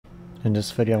In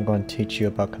this video I'm going to teach you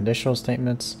about conditional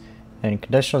statements, and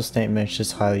conditional statements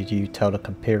just how you tell the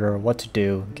computer what to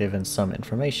do given some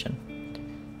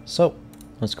information. So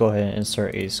let's go ahead and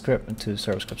insert a script into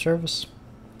service.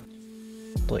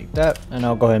 Delete that, and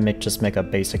I'll go ahead and just make a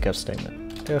basic if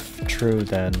statement. If true,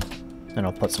 then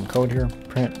I'll put some code here,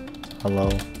 print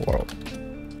hello world.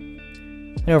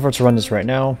 And if we're to run this right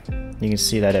now, you can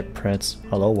see that it prints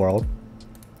hello world.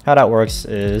 How that works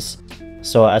is,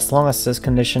 so as long as this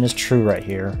condition is true right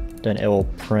here, then it will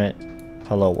print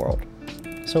hello world.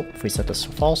 So if we set this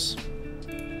to false,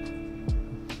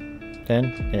 then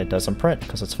it doesn't print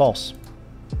because it's false.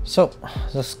 So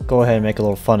let's go ahead and make a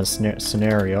little fun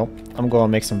scenario. I'm going to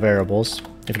make some variables.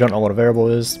 If you don't know what a variable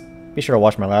is, be sure to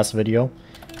watch my last video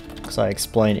because I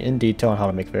explained in detail on how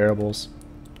to make variables.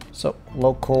 So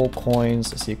local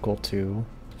coins is equal to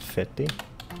 50.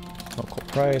 Local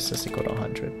price is equal to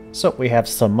 100. So we have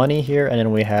some money here, and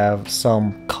then we have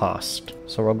some cost.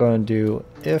 So we're going to do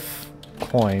if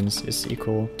coins is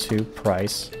equal to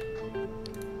price,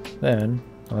 then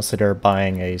let's say they're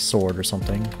buying a sword or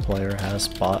something. Player has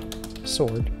bought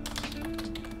sword.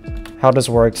 How this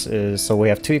works is, so we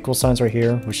have two equal signs right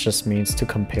here, which just means to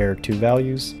compare two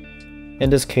values. In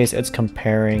this case, it's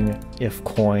comparing if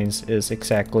coins is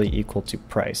exactly equal to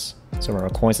price. So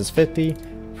remember, coins is 50,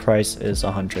 price is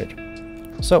 100.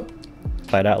 So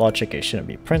by that logic, it shouldn't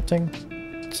be printing.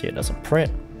 See, it doesn't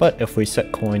print. But if we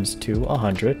set coins to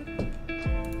 100,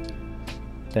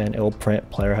 then it will print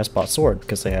player has bought sword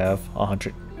because they have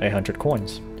 100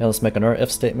 coins. Now let's make another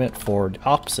if statement for the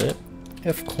opposite.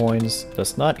 If coins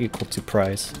does not equal to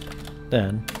price,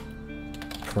 then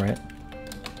print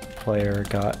player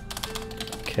got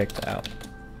kicked out.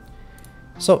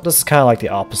 So this is kind of like the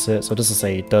opposite. So this is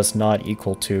a does not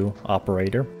equal to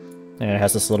operator, and it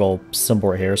has this little symbol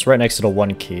right here. It's right next to the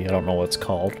 1 key. I don't know what it's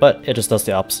called, but it just does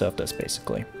the opposite of this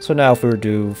basically. So now if we were to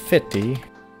do 50,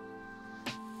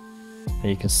 and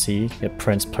you can see it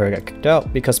prints player got kicked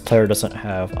out because player doesn't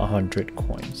have 100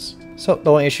 coins. So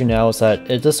the only issue now is that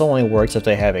this only works if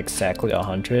they have exactly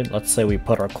 100. Let's say we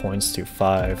put our coins to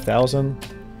 5,000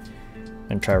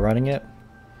 and try running it.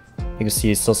 You can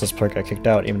see it still says player got kicked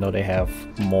out even though they have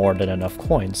more than enough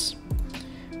coins.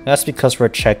 That's because we're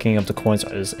checking if the coins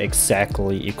is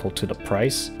exactly equal to the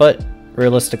price, but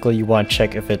realistically you want to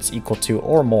check if it's equal to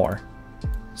or more.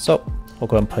 So we'll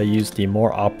go ahead and use the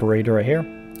more operator right here.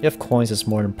 If coins is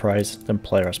more than price, then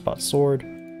player has bought sword.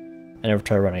 And if we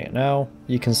try running it now,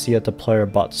 you can see that the player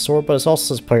bought the sword, but it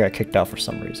also says player got kicked out for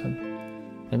some reason.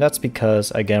 And that's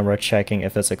because, again, we're checking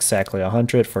if it's exactly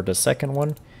 100 for the second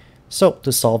one. So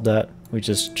to solve that, we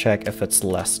just check if it's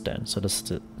less than. So this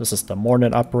is the more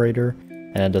than operator,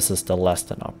 and then this is the less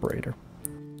than operator.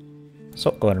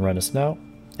 So go ahead and run this now.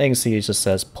 And you can see it just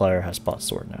says player has bought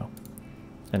sword now.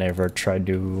 And if we try to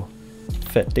do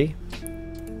 50,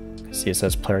 see it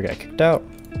says player got kicked out.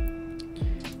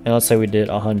 And let's say we did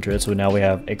 100, so now we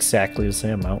have exactly the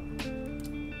same amount.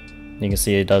 You can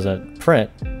see it doesn't print.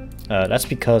 That's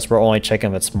because we're only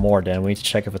checking if it's more than. We need to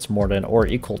check if it's more than or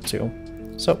equal to.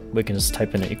 So we can just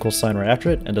type in an equal sign right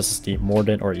after it, and this is the more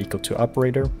than or equal to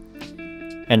operator.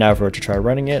 And now if we were to try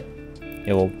running it,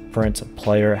 it will print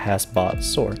player has bought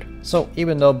sword. So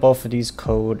even though both of these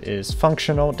code is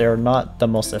functional, they're not the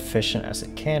most efficient as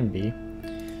it can be.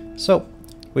 So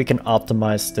we can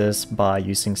optimize this by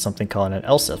using something called an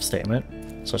Elseif statement.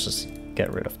 So let's just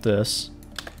get rid of this.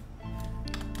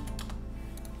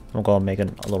 I'm going to make a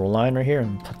little line right here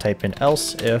and type in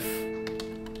else if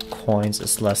coins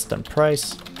is less than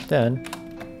price, then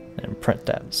and print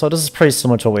that. So this is pretty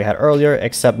similar to what we had earlier,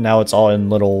 except now it's all in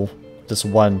this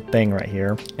one thing right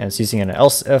here, and it's using an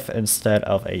else if instead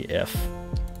of a if.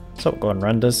 So go and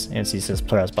run this, and see it says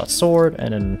player has bought sword,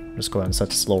 and then just go ahead and set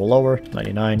this a little lower,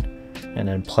 99. And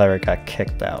then player got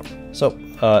kicked out. So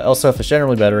Elseif is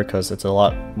generally better because it's a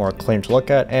lot more clean to look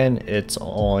at, and it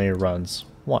only runs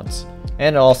once.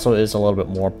 And it also is a little bit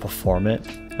more performant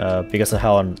because of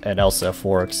how an Elseif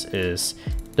works is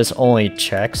this only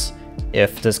checks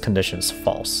if this condition is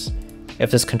false.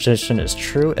 If this condition is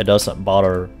true, it doesn't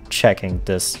bother checking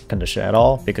this condition at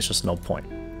all because there's no point.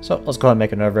 So let's go ahead and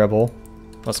make another variable.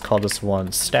 Let's call this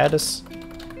one status.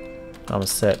 I'm gonna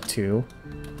set to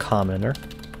commenter.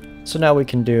 So now we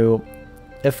can do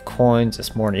if coins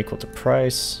is more than equal to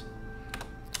price,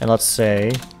 and let's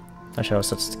say, actually I'll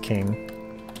set this to king,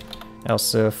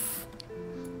 else if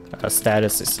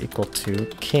status is equal to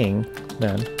king,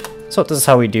 then. So this is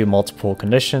how we do multiple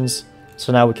conditions.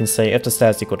 So now we can say if the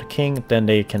status is equal to king, then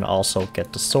they can also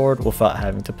get the sword without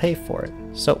having to pay for it.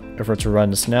 So if we're to run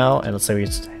this now, and let's say we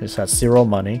just have 0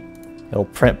 money, it will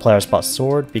print player spot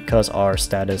sword because our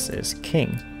status is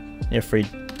king. If we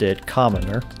did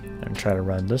commoner and try to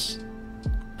run this,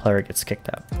 player gets kicked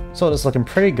out. So it's looking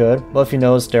pretty good, but if you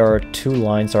notice there are two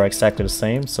lines that are exactly the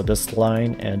same, so this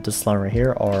line and this line right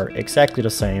here are exactly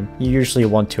the same. You usually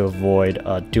want to avoid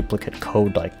a duplicate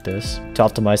code like this. To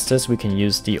optimize this, we can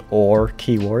use the OR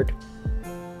keyword.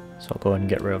 So I'll go ahead and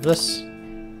get rid of this.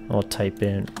 And we'll type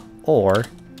in OR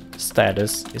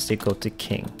status is equal to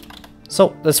king.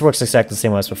 So this works exactly the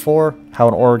same as before. How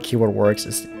an OR keyword works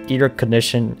is either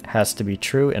condition has to be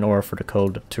true in order for the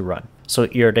code to run. So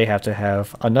either they have to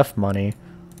have enough money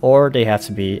or they have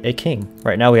to be a king.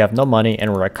 Right now we have no money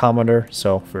and we're at commoner,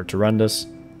 so for it to run this,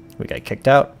 we got kicked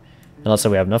out. And let's say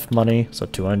we have enough money, so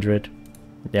 200.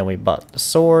 Then we bought the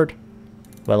sword.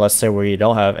 But let's say we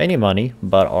don't have any money,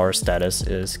 but our status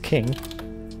is king.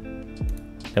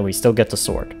 Then we still get the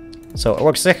sword. So it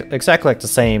works exactly like the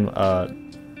same,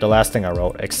 the last thing I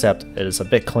wrote, except it is a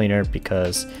bit cleaner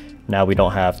because now we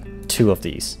don't have two of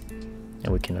these.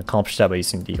 And we can accomplish that by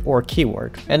using the OR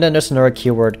keyword. And then there's another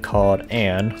keyword called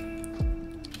AND.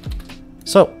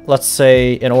 So let's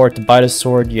say in order to buy the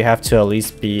sword, you have to at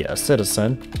least be a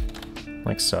citizen,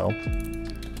 like so.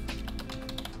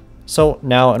 So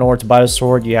now in order to buy the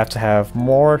sword, you have to have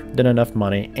more than enough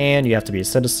money and you have to be a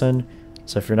citizen.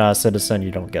 So if you're not a citizen, you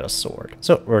don't get a sword.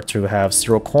 So if we're to have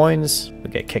 0 coins,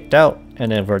 we get kicked out.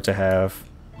 And then if we're to have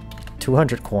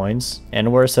 200 coins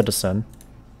and we're a citizen,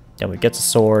 then we get the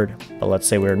sword. But let's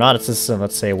say we're not a citizen,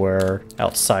 let's say we're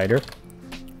outsider.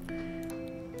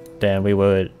 Then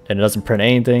and it doesn't print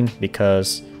anything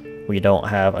because we don't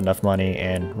have enough money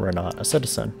and we're not a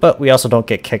citizen. But we also don't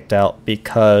get kicked out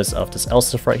because of this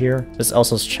Elseif right here. This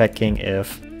Elseif is checking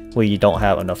if we don't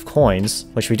have enough coins,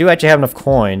 which we do actually have enough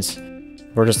coins.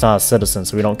 We're just not a citizen,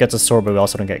 so we don't get the sword, but we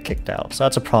also don't get kicked out. So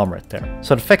that's a problem right there.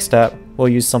 So to fix that, we'll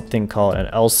use something called an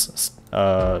else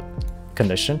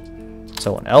condition.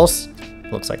 So an else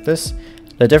looks like this.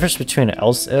 The difference between an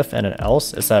else if and an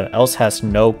else is that an else has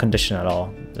no condition at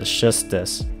all. It's just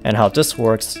this. And how this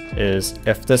works is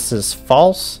if this is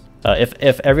false,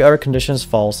 if every other condition is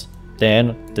false,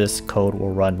 then this code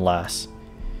will run last.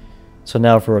 So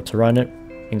now if we were to run it,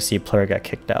 you can see player got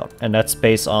kicked out. And that's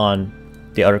based on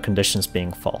the other conditions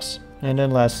being false. And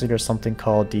then lastly, there's something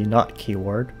called the not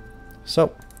keyword.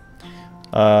 So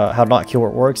how not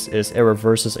keyword works is it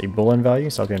reverses a boolean value.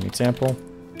 So I'll give an example.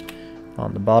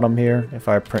 On the bottom here, if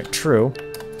I print true,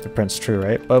 it prints true,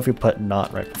 right? But if we put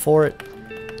not right before it,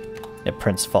 it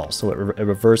prints false. So it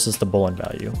reverses the boolean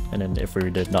value. And then if we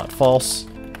did not false,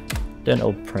 then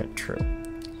it'll print true.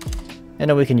 And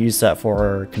then we can use that for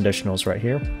our conditionals right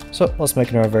here. So let's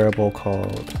make another variable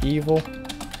called evil.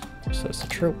 So it's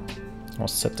true. I'll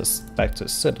set this back to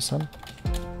citizen.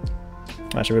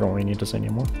 Actually, we don't really need this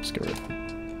anymore. Let's get rid of it.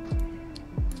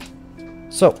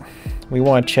 So we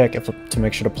want to check to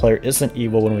make sure the player isn't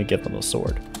evil when we give them the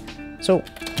sword. So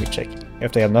we check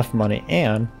if they have enough money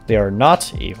and they are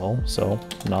not evil. So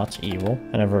not evil.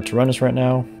 And if we were to run this right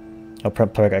now, our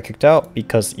player got kicked out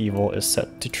because evil is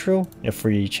set to true. If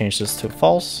we change this to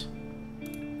false,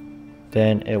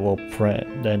 then it will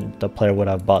print, then the player would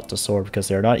have bought the sword because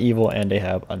they're not evil and they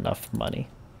have enough money.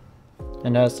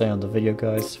 And that's the end of the video,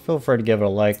 guys. Feel free to give it a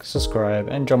like, subscribe,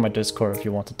 and join my Discord if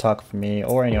you want to talk with me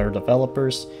or any other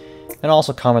developers. And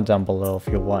also comment down below if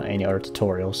you want any other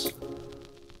tutorials.